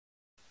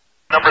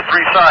Number 3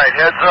 side,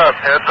 heads up.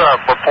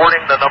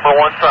 Reporting the number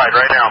 1 side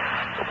right now.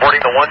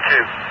 Reporting the 1-2.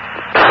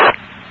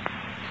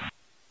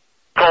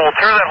 Cole,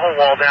 tear that whole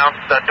wall down,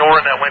 that door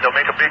and that window.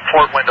 Make a big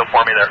port window for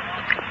me there.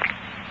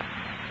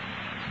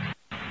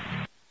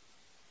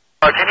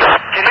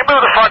 Can you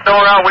move the front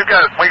door out? We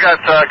got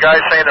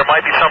guys saying there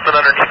might be something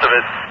underneath of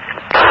it.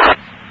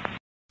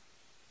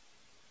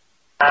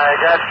 I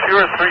got 2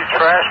 or 3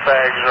 trash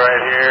bags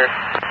right here.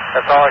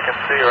 That's all I can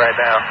see right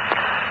now.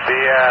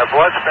 The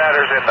blood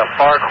spatter's in the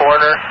far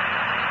corner.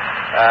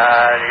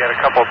 You got a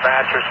couple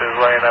mattresses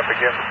laying up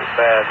against the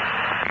bed.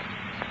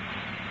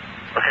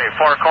 Okay,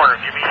 far corner.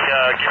 Give me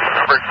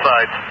numbered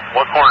sides.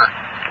 What corner?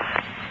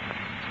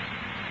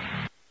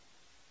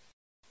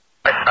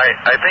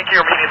 I think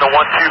you're meaning the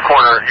 1-2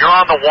 corner. You're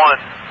on the 1.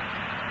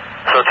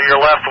 So to your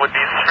left would be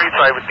the street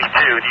side would be 2.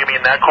 Do you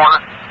mean that corner?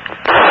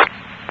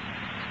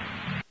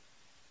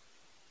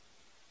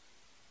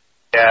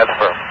 Yeah, that's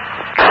firm.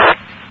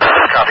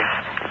 Copy.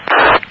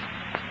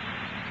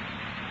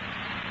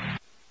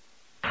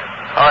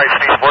 All right,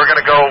 Steve. We're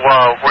gonna go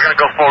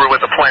forward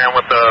with the plan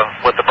with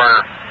the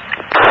burner.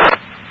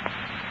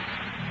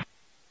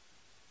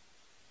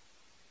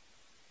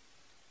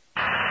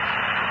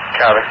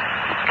 Copy.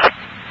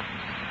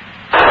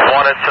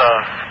 Want it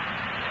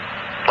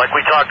like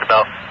we talked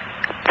about.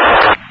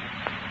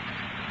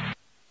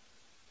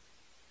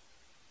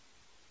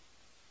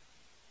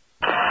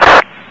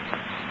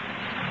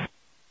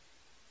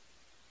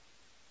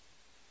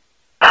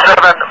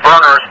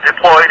 Burners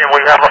deployed and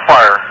we have a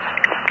fire.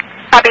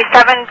 Copy,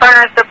 7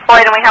 burners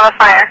deployed and we have a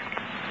fire.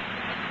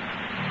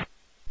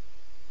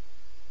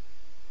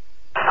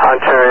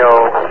 Ontario,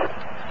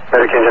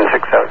 medic engine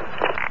 6-7.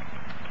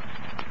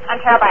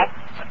 Ontario, bye.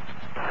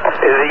 Is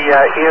the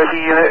EOD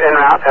unit en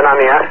route and on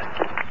the air?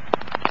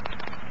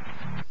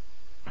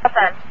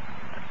 Affirm.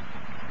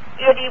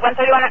 EOD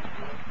 131.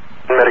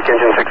 Medic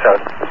engine 6-7.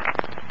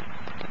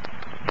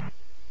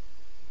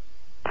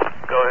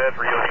 Go ahead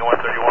for EOD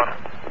 131.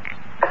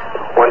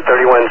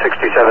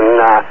 131-67.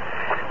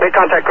 Made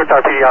contact with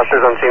our PD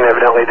officers on scene.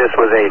 Evidently this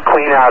was a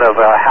clean out of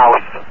a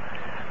house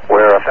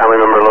where a family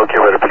member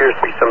located what appears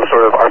to be some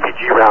sort of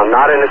RPG round,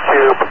 not in a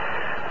tube,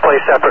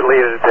 placed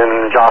separately, has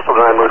been jostled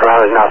around, moved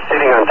around, is now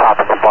sitting on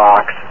top of a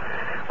box.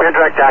 We have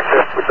direct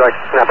access. Would you like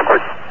to snap a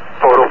quick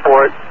photo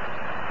for it?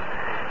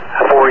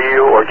 For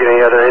you, or get any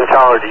other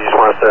intel, or do you just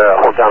want us to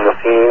hold down the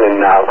scene and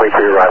wait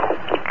for your arrival?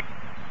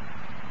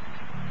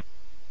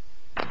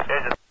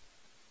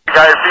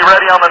 Guys, be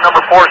ready on the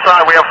number 4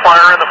 side. We have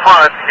fire in the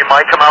front. He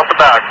might come out the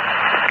back.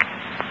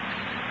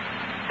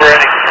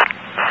 Ready.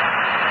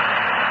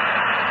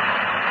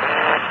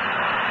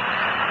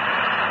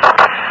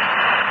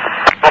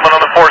 Woman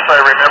on the 4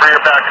 side, remember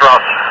your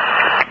backdrops.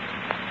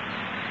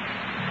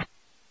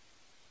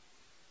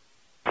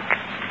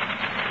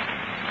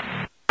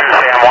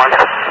 Sam 1.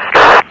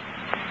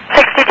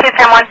 62,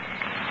 Sam 1.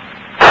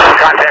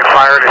 Contact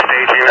fire to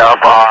staging up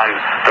on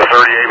the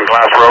 38 and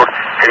Glass Road.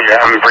 Can you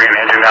have them bring an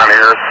engine down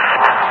here?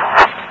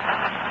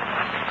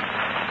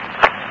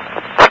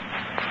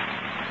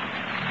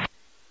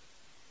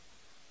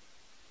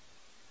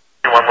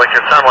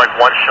 It sounded like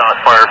 1 shot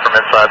fired from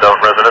inside the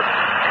residence.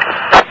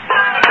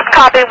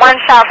 Copy, 1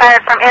 shot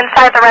fired from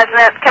inside the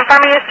residence.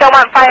 Confirming you still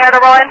want fire to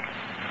roll in?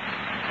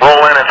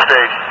 Roll in and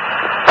stage.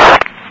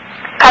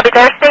 Copy,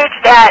 they're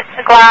staged at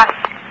Glass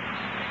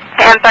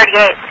and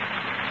 38.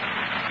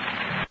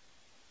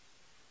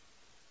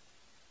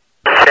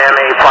 Sam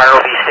 8 fire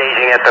will be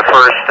staging at the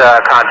first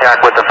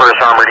contact with the first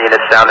armored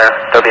units down there.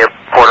 There'll be a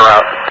quarter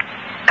out.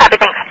 Copy,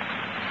 thanks.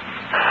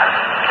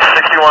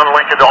 61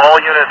 Lincoln to all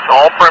units,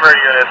 all perimeter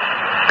units.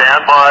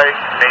 Stand by,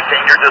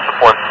 maintain your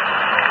discipline.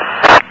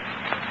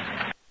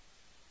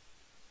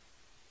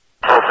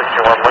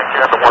 61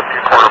 Lincoln, the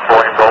 1-2 corner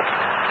fully engulfed.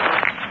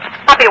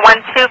 Copy,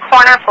 1-2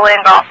 corner fully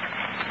engulfed.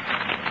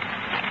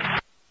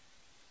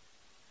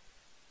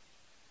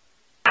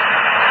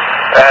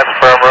 That's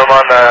firm. Room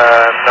on the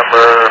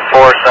number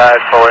 4 side,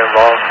 fully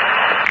involved.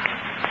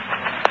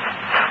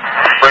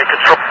 Brake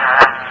control.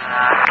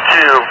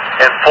 2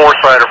 and 4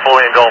 side are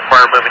fully engulfed.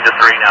 Fire moving to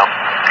 3 now.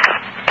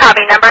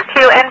 Copy, number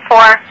 2 and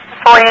 4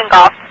 fully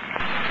engulfed.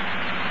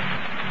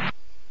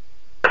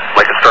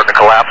 Like it's starting to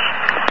collapse.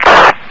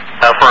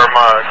 Firm,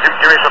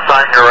 give me some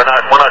time here. We're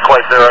not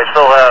quite there. I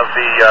still have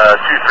the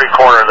 2-3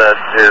 corner that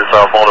is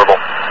vulnerable.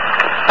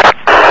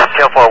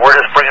 Careful, we're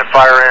just bringing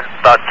fire in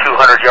about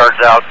 200 yards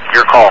out.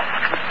 Your call.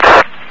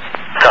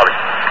 Copy.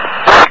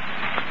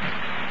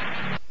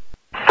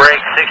 Break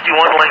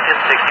 61 Lincoln,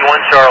 61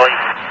 Charlie.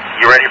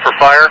 You ready for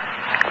fire?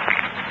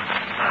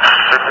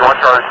 61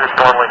 Charlie,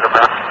 61 Lincoln,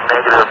 man.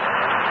 Negative.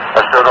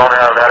 I still don't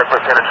have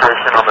adequate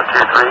penetration on the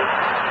 2-3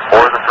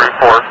 or the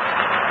 3-4,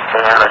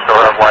 and I still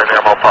have live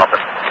ammo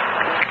popping.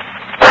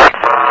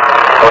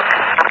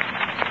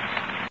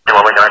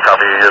 61 Lincoln, I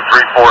copy.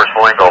 3-4 is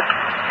full engulfed.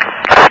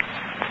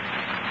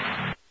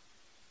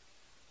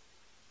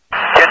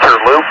 Enter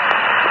loop.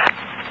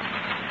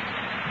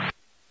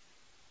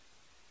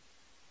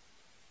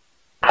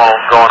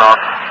 Going on.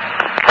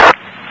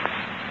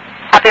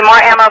 Copy, more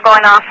ammo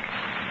going off.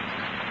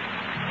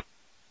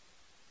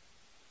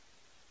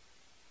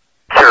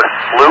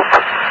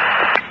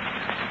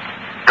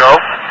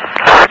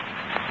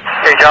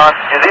 John.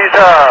 Do these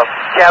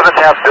cabins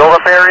have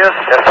build-up areas?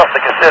 That's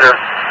something to consider.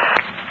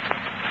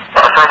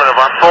 Affirmative.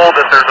 I'm told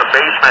that there's a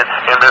basement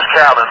in this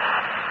cabin.